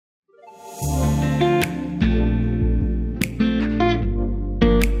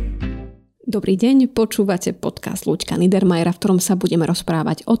Dobrý deň, počúvate podcast Ľuďka Niedermayera, v ktorom sa budeme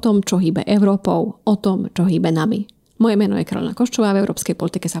rozprávať o tom, čo hýbe Európou, o tom, čo hýbe nami. Moje meno je Karolina Koščová, v európskej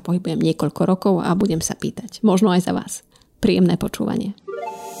politike sa pohybujem niekoľko rokov a budem sa pýtať, možno aj za vás. Príjemné počúvanie.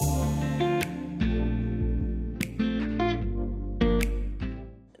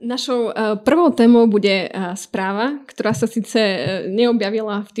 Našou prvou témou bude správa, ktorá sa síce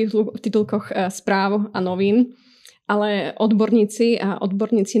neobjavila v titulkoch správ a novín, ale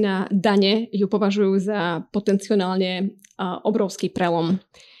odborníci na dane ju považujú za potenciálne obrovský prelom.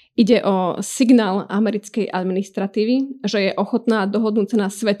 Ide o signál americkej administratívy, že je ochotná dohodnúť sa na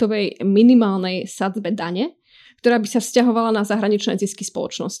svetovej minimálnej sadzbe dane, ktorá by sa vzťahovala na zahraničné zisky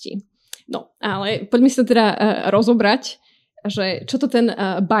spoločnosti. No, ale poďme sa teda rozobrať, že čo to ten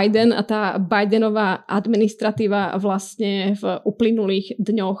Biden a tá Bidenová administratíva vlastne v uplynulých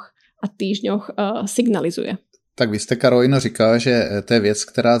dňoch a týždňoch signalizuje. Tak vy jste, Karolino, říkala, že to je věc,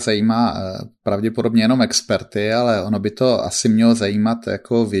 která zajímá pravděpodobně jenom experty, ale ono by to asi mělo zajímat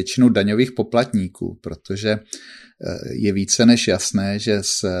jako většinu daňových poplatníků, protože je více než jasné, že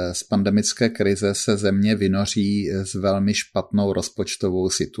z pandemické krize se země vynoří s velmi špatnou rozpočtovou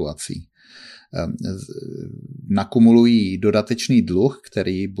situací. Nakumulují dodatečný dluh,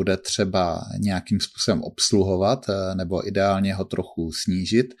 který bude třeba nějakým způsobem obsluhovat nebo ideálně ho trochu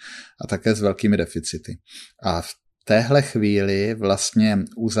snížit a také s velkými deficity. A v téhle chvíli vlastně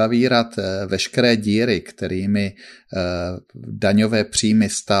uzavírat veškeré díry, kterými daňové příjmy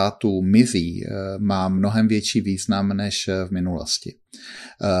států mizí, má mnohem větší význam než v minulosti.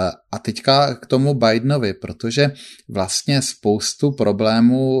 A teďka k tomu Bidenovi, protože vlastně spoustu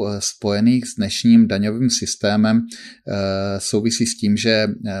problémů spojených s dnešním daňovým systémem souvisí s tím, že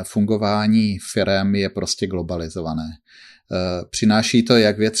fungování firem je prostě globalizované. Přináší to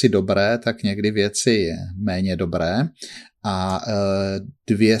jak věci dobré, tak někdy věci méně dobré. A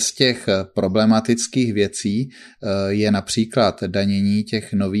dvě z těch problematických věcí je například danění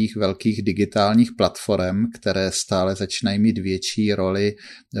těch nových velkých digitálních platform, které stále začínají mít větší roli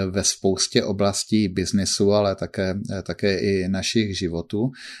ve spoustě oblastí biznesu, ale také i našich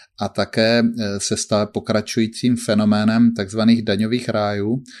životů. A také se stále pokračujícím fenoménem takzvaných daňových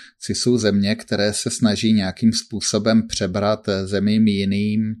rájů, což jsou země, které se snaží nějakým způsobem přebrat zemím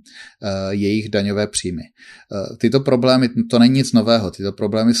jiným jejich daňové příjmy. Tyto problémy, to není nic nového, tyto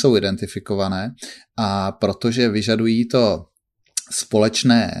problémy jsou identifikované a protože vyžadují to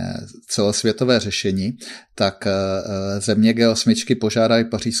společné celosvětové řešení, tak země G8 požádají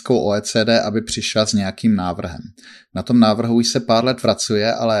pařížskou OECD, aby přišla s nějakým návrhem. Na tom návrhu už se pár let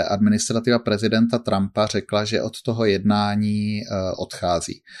pracuje, ale administrativa prezidenta Trumpa řekla, že od toho jednání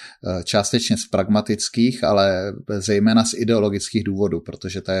odchází. Částečně z pragmatických, ale zejména z ideologických důvodů,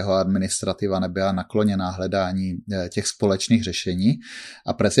 protože ta jeho administrativa nebyla nakloněná hledání těch společných řešení.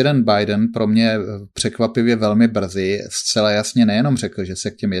 A prezident Biden pro mě překvapivě velmi brzy zcela jasně nejenom řekl, že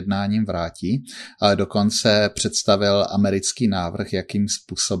se k těm jednáním vrátí, ale dokonce představil americký návrh, jakým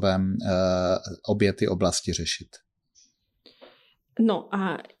způsobem obě ty oblasti řešit. No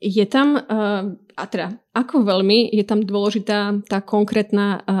a je tam, a teda ako veľmi je tam dôležitá tá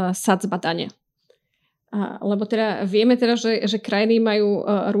konkrétna sadzba dane? Lebo teda vieme teda, že krajiny majú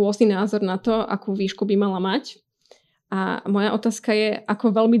rôzny názor na to, akú výšku by mala mať. A moja otázka je,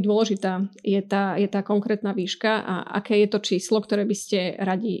 ako veľmi dôležitá je tá konkrétna výška a aké je to číslo, ktoré by ste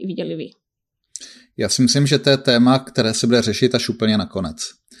radi videli vy? Já si myslím, že to je téma, které se bude řešit až úplně nakonec.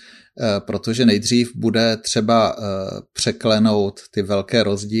 Protože nejdřív bude třeba překlenout ty velké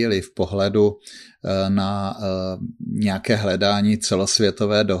rozdíly v pohledu na nějaké hledání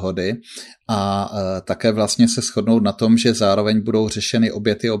celosvětové dohody a také vlastně se shodnout na tom, že zároveň budou řešeny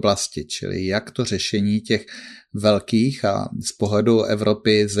obě ty oblasti, čili jak to řešení těch velkých a z pohledu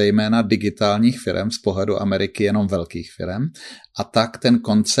Evropy zejména digitálních firm, z pohledu Ameriky jenom velkých firm. A tak ten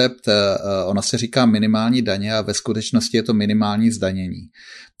koncept, ono se říká minimální daně a ve skutečnosti je to minimální zdanění.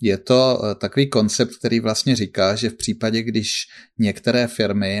 Je to takový koncept, který vlastně říká, že v případě, když některé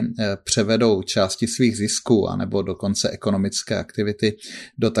firmy převedou části svých zisků anebo dokonce ekonomické aktivity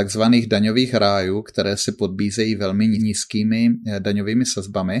do takzvaných daňových rájů, které se podbízejí velmi nízkými daňovými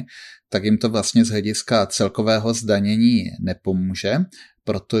sazbami, tak jim to vlastně z hlediska celkového zdanění nepomůže,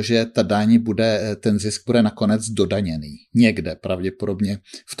 protože ta daň ten zisk bude nakonec dodaněný. Někde pravděpodobně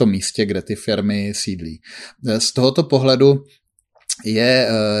v tom místě, kde ty firmy sídlí. Z tohoto pohledu je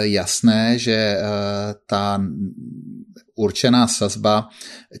jasné, že ta určená sazba,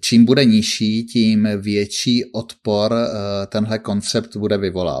 čím bude nižší, tím větší odpor tenhle koncept bude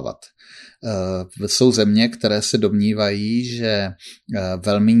vyvolávat. Jsou země, které se domnívají, že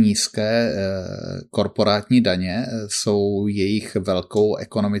velmi nízké korporátní daně jsou jejich velkou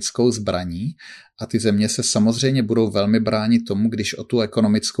ekonomickou zbraní a ty země se samozřejmě budou velmi bránit tomu, když o tu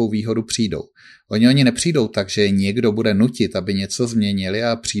ekonomickou výhodu přijdou. Oni nepřijdou tak, že někdo bude nutit, aby něco změnili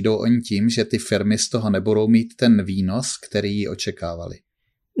a přijdou oni tím, že ty firmy z toho nebudou mít ten výnos, který očekávali.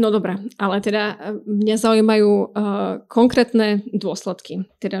 No dobré, ale teda mňa zaujímajú konkrétne dôsledky.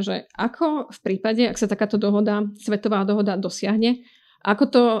 Teda, že ako v prípade, ak sa takáto dohoda, svetová dohoda dosiahne, ako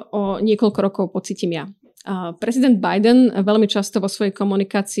to o niekoľko rokov pocítim ja. Prezident Biden veľmi často vo svojej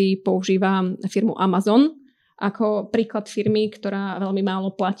komunikácii používa firmu Amazon ako príklad firmy, ktorá veľmi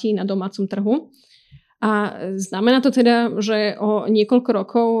málo platí na domácom trhu. A znamená to teda, že o niekoľko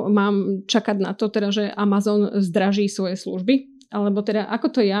rokov mám čakať na to, teda, že Amazon zdraží svoje služby? Alebo teda, ako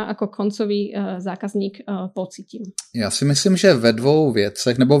to já jako koncový zákazník pocítím? Já si myslím, že ve dvou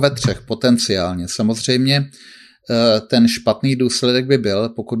věcech, nebo ve třech potenciálně. Samozřejmě ten špatný důsledek by byl,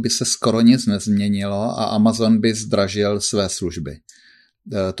 pokud by se skoro nic nezměnilo a Amazon by zdražil své služby.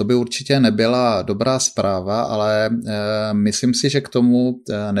 To by určitě nebyla dobrá zpráva, ale myslím si, že k tomu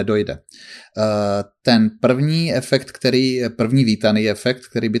nedojde. Ten první vítaný efekt,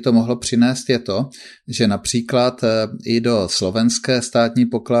 který by to mohlo přinést, je to, že například i do slovenské státní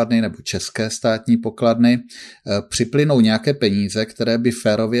pokladny nebo české státní pokladny připlynou nějaké peníze, které by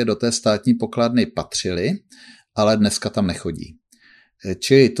férově do té státní pokladny patřily, ale dneska tam nechodí.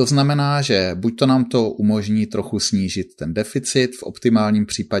 Čili to znamená, že buď to nám to umožní trochu snížit ten deficit, v optimálním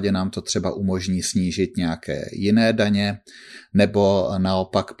případě nám to třeba umožní snížit nějaké jiné daně, nebo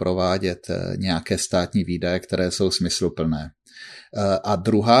naopak provádět nějaké státní výdaje, které jsou smysluplné. A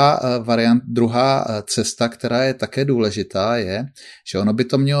druhá cesta, která je také důležitá, je, že ono by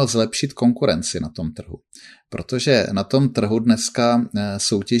to mělo zlepšit konkurenci na tom trhu. Protože na tom trhu dneska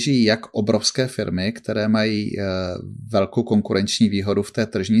soutěží jak obrovské firmy, které mají velkou konkurenční výhodu v té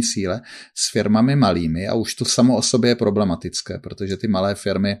tržní síle, s firmami malými a už to samo o sobě je problematické, protože ty malé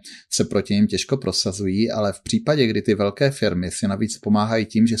firmy se proti nim těžko prosazují, ale v případě, kdy ty velké firmy si navíc pomáhají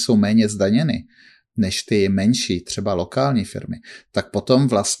tím, že jsou méně zdaněny než ty menší, třeba lokální firmy, tak potom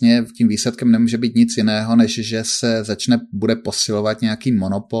vlastně tím výsledkem nemůže být nic jiného, než že se bude posilovat nějaký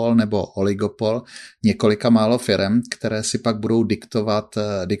monopol nebo oligopol několika málo firem, které si pak budou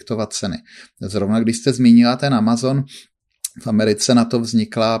diktovat ceny. Zrovna když jste zmínila ten Amazon, v Americe na to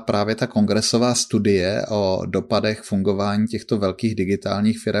vznikla právě ta kongresová studie o dopadech fungování těchto velkých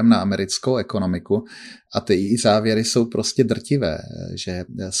digitálních firm na americkou ekonomiku a ty závěry jsou prostě drtivé, že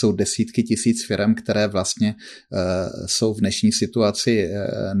jsou desítky tisíc firm, které vlastně jsou v dnešní situaci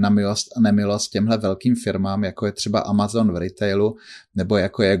na milost a nemilost těmhle velkým firmám, jako je třeba Amazon v retailu nebo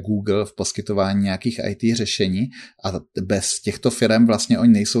jako je Google v poskytování nějakých IT řešení a bez těchto firm vlastně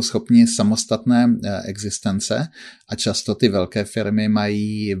oni nejsou schopni samostatné existence a často ty velké firmy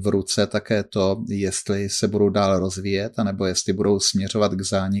mají v ruce také to, jestli se budou dál rozvíjet, anebo jestli budou směřovat k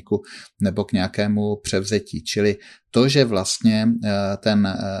zániku nebo k nějakému převzetí. Čili to, že vlastně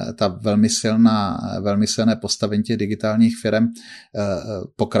ta velmi silné postavení těch digitálních firm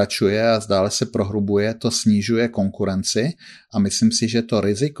pokračuje a zdále se prohrubuje, to snižuje konkurenci a myslím si, že to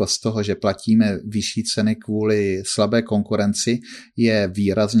riziko z toho, že platíme vyšší ceny kvůli slabé konkurenci, je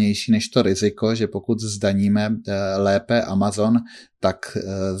výraznější než to riziko, že pokud zdaníme lépe Amazon, tak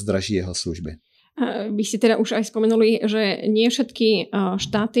zdraží jeho služby. Vy ste teda už aj spomenuli, že nie všetky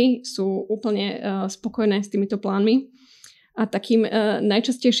štáty sú úplne spokojné s týmito plánmi a takým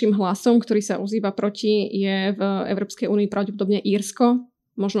najčastejším hlasom, ktorý sa ozýva proti, je v Európskej únii pravdepodobne Írsko,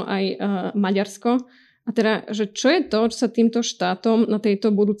 možno aj Maďarsko. A teda, že čo je to, čo sa týmto štátom na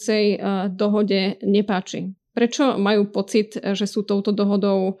tejto budúcej dohode nepáči? Prečo majú pocit, že sú touto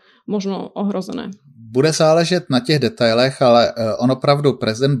dohodou možno ohrozené? Bude záležet na těch detailech, ale on opravdu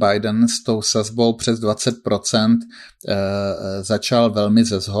prezident Biden s tou sazbou přes 20% začal velmi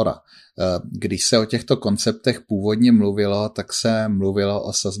ze zhora. Když se o těchto konceptech původně mluvilo, tak se mluvilo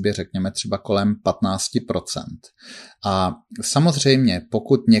o sazbě řekněme třeba kolem 15%. A samozřejmě,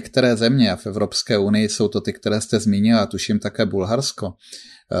 pokud některé země, a v Evropské unii jsou to ty, které jste zmínila, tuším také Bulharsko,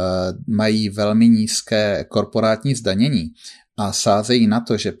 mají velmi nízké korporátní zdanění, a sázejí na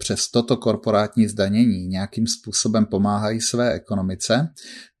to, že přes toto korporátní zdanění nějakým způsobem pomáhají své ekonomice,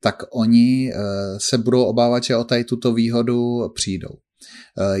 tak oni se budou obávat, že o tady tuto výhodu přijdou.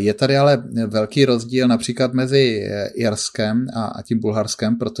 Je tady ale velký rozdíl například mezi Irskem a tím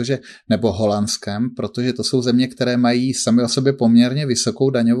Bulharskem, nebo Holandskem, protože to jsou země, které mají sami o sobě poměrně vysokou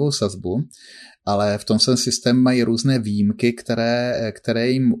daňovou sazbu, ale v tom svém systému mají různé výjimky, které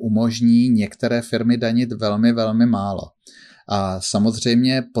jim umožní některé firmy danit velmi, velmi málo. A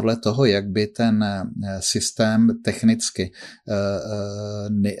samozřejmě podle toho, jak by ten systém technicky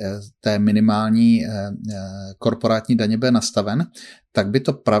té minimální korporátní daně byl nastaven, tak by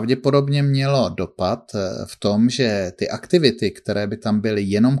to pravděpodobně mělo dopad v tom, že ty aktivity, které by tam byly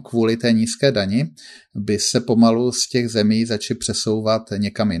jenom kvůli té nízké dani, by se pomalu z těch zemí začaly přesouvat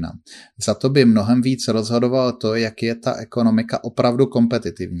někam jinam. Za to by mnohem víc rozhodovalo to, jak je ta ekonomika opravdu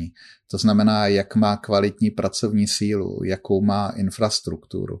kompetitivní. To znamená, jak má kvalitní pracovní sílu, jakou má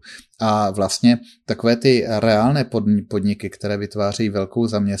infrastrukturu. A vlastně takové ty reálné podniky, které vytváří velkou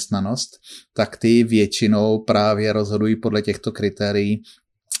zaměstnanost, tak ty většinou právě rozhodují podle těchto kritérií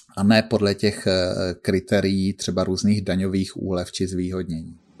a ne podle těch kritérií třeba různých daňových úlev či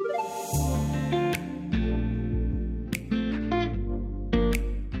zvýhodnění.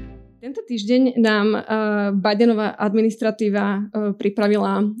 Tento týždeň nám Bidenová administratíva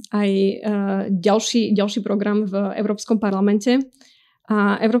pripravila aj ďalší program v Európskom parlamente.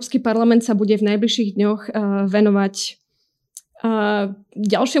 A Európsky parlament sa bude v najbližších dňoch venovať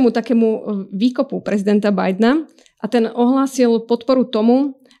ďalšiemu takému výkopu prezidenta Bidena. A ten ohlásil podporu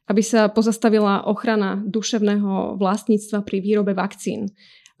tomu, aby sa pozastavila ochrana duševného vlastníctva pri výrobe vakcín.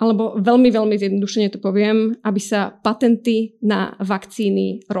 Alebo veľmi, veľmi zjednodušene to poviem, aby sa patenty na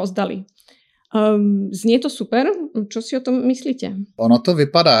vakcíny rozdali. Znie to super? Čo si o tom myslíte? Ono to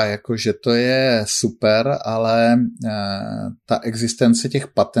vypadá jako, že to je super, ale ta existence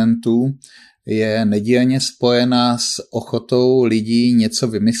těch patentů je nedílně spojená s ochotou lidí něco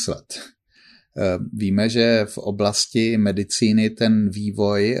vymyslet. Víme, že v oblasti medicíny ten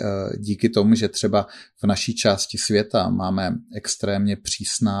vývoj, díky tomu, že třeba v naší části světa máme extrémně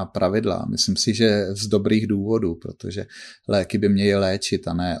přísná pravidla, myslím si, že z dobrých důvodů, protože léky by měly léčit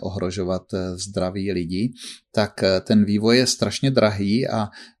a ne ohrožovat zdraví lidí, tak ten vývoj je strašně drahý a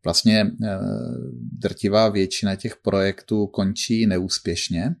vlastně drtivá většina těch projektů končí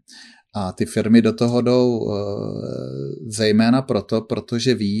neúspěšně. A ty firmy do toho jdou zejména proto,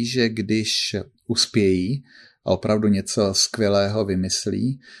 protože ví, že když uspějí a opravdu něco skvělého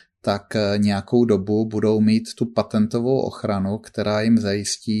vymyslí, tak nějakou dobu budou mít tu patentovou ochranu, která jim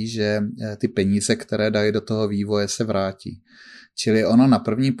zajistí, že ty peníze, které dají do toho vývoje, se vrátí. Čili ono na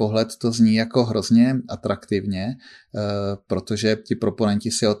první pohled to zní jako hrozně atraktivně, protože ti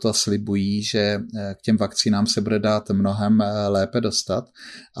proponenti si o to slibují, že k těm vakcínám se bude dát mnohem lépe dostat.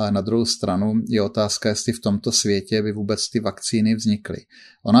 A na druhou stranu je otázka, jestli v tomto světě by vůbec ty vakcíny vznikly.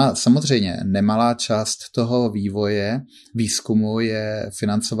 Ona samozřejmě nemalá část toho výzkumu je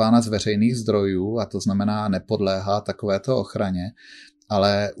financována z veřejných zdrojů a to znamená nepodléhá takovéto ochraně.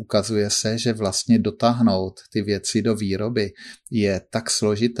 Ale ukazuje se, že vlastně dotáhnout ty věci do výroby je tak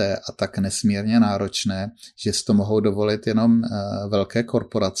složité a tak nesmírně náročné, že si to mohou dovolit jenom velké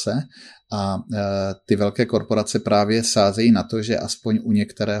korporace a ty velké korporace právě sázejí na to, že aspoň u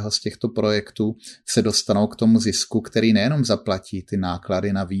některého z těchto projektů se dostanou k tomu zisku, který nejenom zaplatí ty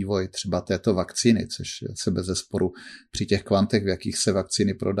náklady na vývoj třeba této vakcíny, což se bezesporu při těch kvantech, v jakých se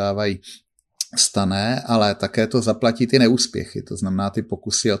vakcíny prodávají, stane, ale také to zaplatí ty neúspěchy, to znamená ty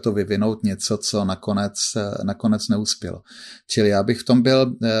pokusy o to vyvinout něco, co nakonec neuspělo. Čili já bych v tom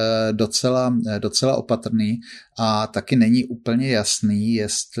byl docela opatrný a taky není úplně jasný,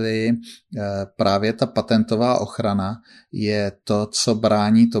 jestli právě ta patentová ochrana je to, co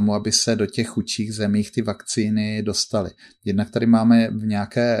brání tomu, aby se do těch chudších zemích ty vakcíny dostaly. Jednak tady máme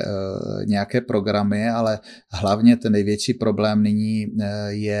nějaké programy, ale hlavně ten největší problém nyní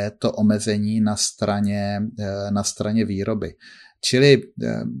je to omezení na straně výroby. Čili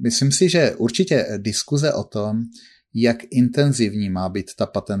myslím si, že určitě diskuze o tom, jak intenzivní má být ta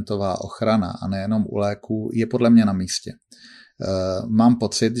patentová ochrana a nejenom u léků, je podle mě na místě. Mám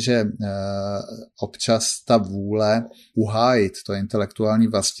pocit, že občas ta vůle uhájit to intelektuální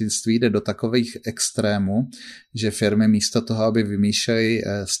vlastnictví jde do takových extrémů, že firmy místo toho, aby vymýšlejí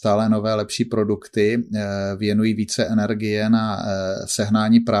stále nové lepší produkty, věnují více energie na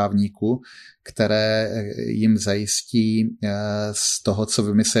sehnání právníků, které jim zajistí z toho, co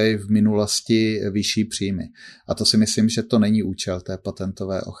vymyslejí v minulosti, vyšší příjmy. A to si myslím, že to není účel té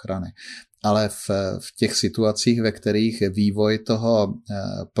patentové ochrany. Ale v těch situacích, ve kterých vývoj toho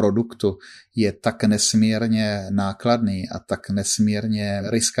produktu je tak nesmírně nákladný a tak nesmírně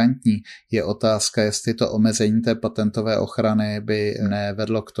riskantní, je otázka, jestli to omezení té patentové ochrany by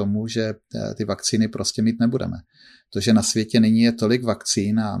nevedlo k tomu, že ty vakcíny prostě mít nebudeme. To, že na světě nyní je tolik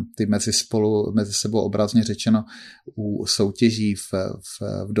vakcín a ty mezi sebou obrazně řečeno soutěží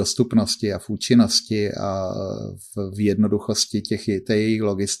v dostupnosti a v účinnosti a v jednoduchosti té její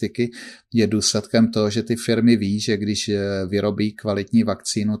logistiky, je důsledkem toho, že ty firmy ví, že když vyrobí kvalitní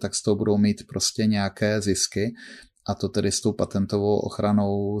vakcínu, tak z toho budou mít prostě nějaké zisky a to tedy s tou patentovou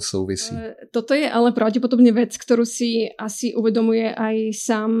ochranou souvisí. Toto je ale pravdepodobne vec, ktorú si asi uvedomuje aj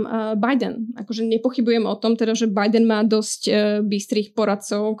sám Biden. Akože nepochybujem o tom, teda, že Biden má dosť bystrých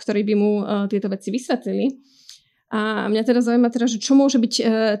poradcov, ktorí by mu tieto veci vysvetlili. A mňa teda zaujíma, teda, že čo môže byť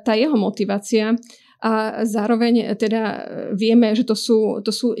tá jeho motivácia. A zároveň teda vieme, že to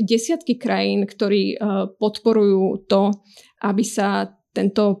sú desiatky krajín, ktorí podporujú to, aby sa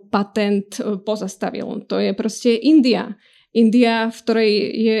tento patent pozastavil. To je proste India. India, v ktorej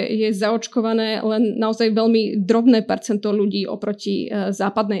je zaočkované len naozaj veľmi drobné percento ľudí oproti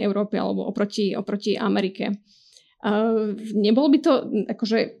západnej Európe alebo oproti Amerike. Nebol by to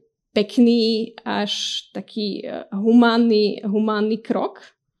akože pekný až taký humánny krok,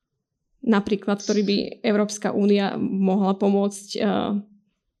 napríklad, ktorý by Európska únia mohla pomôcť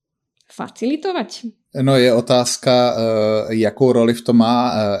facilitovať? No je otázka, jakou roli v tom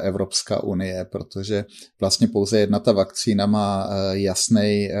má Evropská unie, protože vlastně pouze jedna ta vakcína má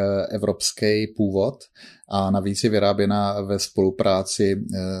jasný evropský původ a navíc je vyráběna ve spolupráci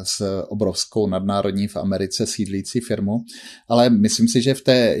s obrovskou nadnárodní v Americe sídlící firmu. Ale myslím si, že v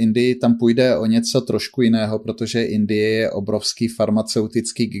té Indii tam půjde o něco trošku jiného, protože Indie je obrovský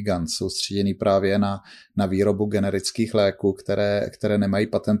farmaceutický gigant, soustředěný právě na výrobu generických léků, které nemají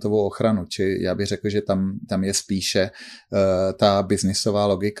patentovou ochranu. Či já bych řekl, že tam je spíše ta biznisová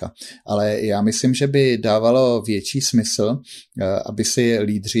logika. Ale já myslím, že by dávalo větší smysl, aby si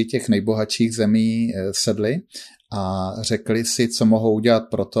lídři těch nejbohatších zemí sedli a řekli si, co mohou udělat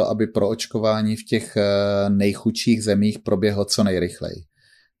pro to, aby proočkování v těch nejchudších zemích proběhlo co nejrychleji.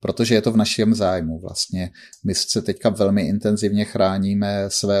 Protože je to v našem zájmu vlastně. My se teďka velmi intenzivně chráníme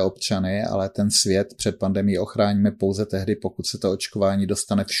své občany, ale ten svět před pandemií ochráníme pouze tehdy, pokud se to očkování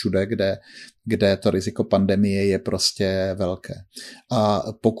dostane všude, kde to riziko pandemie je prostě velké. A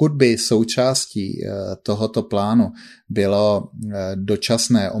pokud by součástí tohoto plánu bylo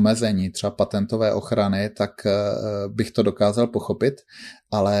dočasné omezení třeba patentové ochrany, tak bych to dokázal pochopit,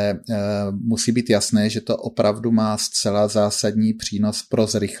 ale musí být jasné, že to opravdu má zcela zásadní přínos pro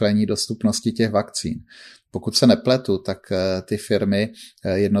zrychlení dostupnosti těch vakcín. Pokud se nepletu, tak ty firmy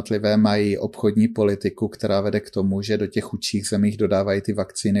jednotlivé mají obchodní politiku, která vede k tomu, že do těch chudších zemích dodávají ty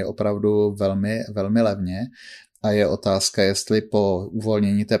vakcíny opravdu velmi, velmi levně. A je otázka, jestli po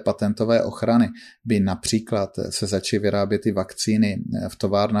uvolnění té patentové ochrany by například se začaly vyrábět ty vakcíny v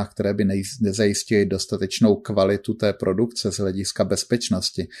továrnách, které by nezajistily dostatečnou kvalitu té produkce z hlediska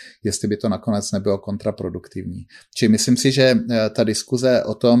bezpečnosti, jestli by to nakonec nebylo kontraproduktivní. Čili myslím si, že ta diskuze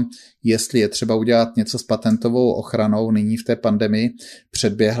o tom, jestli je třeba udělat něco s patentovou ochranou nyní v té pandemii,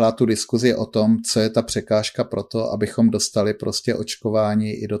 předběhla tu diskuzi o tom, co je ta překážka pro to, abychom dostali prostě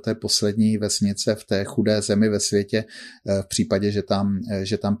očkování i do té poslední vesnice v té chudé zemi ve světě v případě,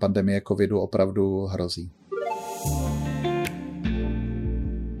 že tam pandemie covidu opravdu hrozí.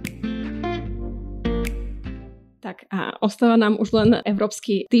 Tak a ostáva nám už len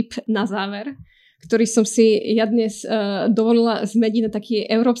európsky tip na záver, ktorý som si ja dnes dovolila zmeniť na taký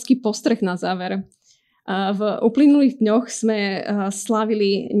európsky postreh na záver. V uplynulých dňoch sme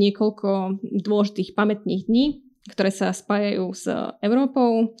slávili niekoľko dôležitých pamätných dní, ktoré sa spájajú s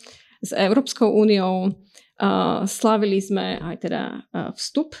Európou, s Európskou úniou. Slávili sme aj teda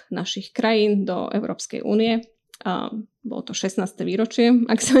vstup našich krajín do Európskej únie. Bolo to 16. výročie,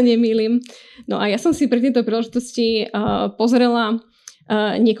 ak sa nemýlim. No a ja som si pri tejto príležitosti pozrela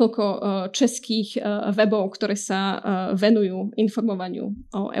niekoľko českých webov, ktoré sa venujú informovaniu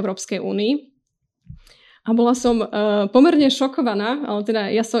o Európskej únii. A bola som pomerne šokovaná, ale teda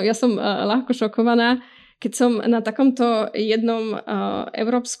ja som ľahko šokovaná, keď som na takomto jednom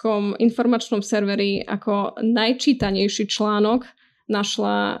európskom informačnom serveri ako najčítanejší článok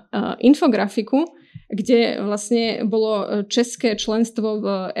našla infografiku, kde vlastne bolo české členstvo v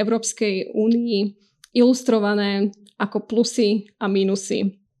Európskej únii ilustrované ako plusy a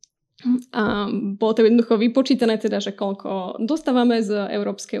minusy. A bolo to jednoducho vypočítané teda, že koľko dostávame z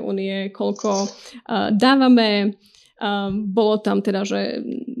Európskej únie, koľko dávame. Bolo tam teda, že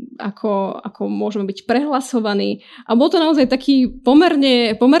ako môžeme byť prehlasovaní. A bol to naozaj taký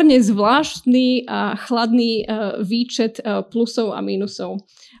pomerne zvláštny a chladný výčet plusov a mínusov.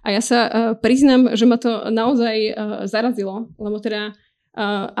 A ja sa priznám, že ma to naozaj zarazilo, lebo teda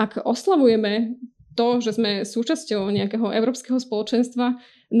ak oslavujeme to, že sme súčasťou nejakého európskeho spoločenstva,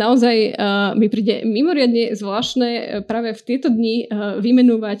 naozaj mi príde mimoriadne zvláštne práve v tieto dni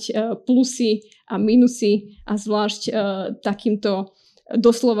vymenúvať plusy a minusy a zvlášť takýmto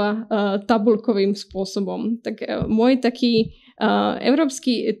doslova tabuľkovým spôsobom. Tak môj taký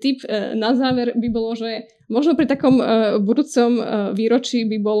európsky tip na záver by bolo, že možno pri takom budúcom výročí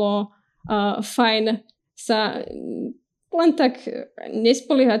by bolo fajn sa len tak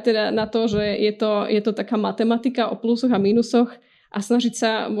nespoliehať teda na to, že je to taká matematika o plusoch a mínusoch a snažiť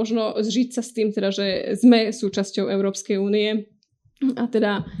sa možno zžiť sa s tým, teda, že sme súčasťou Európskej únie a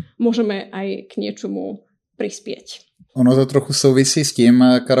teda môžeme aj k niečomu prispieť. Ono to trochu souvisí s tím,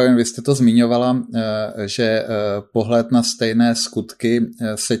 Karolín, vy jste to zmiňovala, že pohled na stejné skutky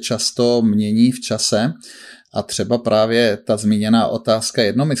se často mění v čase a třeba právě ta zmíněná otázka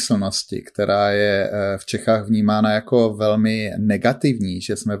jednomyslnosti, která je v Čechách vnímána jako velmi negativní,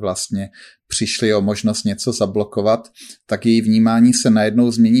 že jsme vlastně přišli o možnost něco zablokovat, tak její vnímání se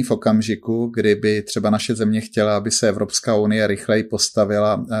najednou změní v okamžiku, kdyby třeba naše země chtěla, aby se Evropská unie rychleji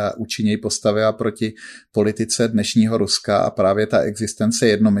postavila, účinněji postavila proti politice dnešního Ruska a právě ta existence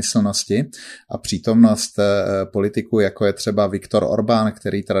jednomyslnosti a přítomnost politiků, jako je třeba Viktor Orbán,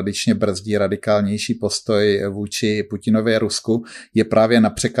 který tradičně brzdí radikálnější postoj vůči Putinově Rusku, je právě na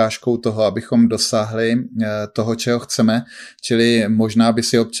překážkou toho, abychom dosáhli toho, čeho chceme, čili možná by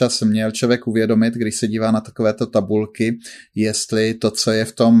si občas měl člověk uvědomit, když se dívá na takovéto tabulky, jestli to, co je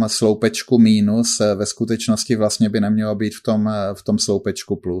v tom sloupečku mínus, ve skutečnosti vlastně by nemělo být v tom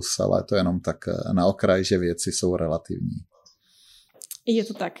sloupečku plus, ale to jenom tak na okraj, že věci jsou relativní. Je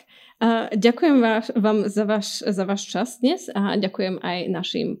to tak. Ďakujem vám za váš čas dnes a ďakujem aj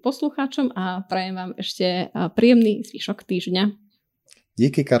našim poslucháčom a prajem vám ešte príjemný zvyšok týždňa.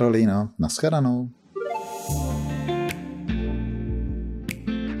 Díky, Karolíno. Naschledanou.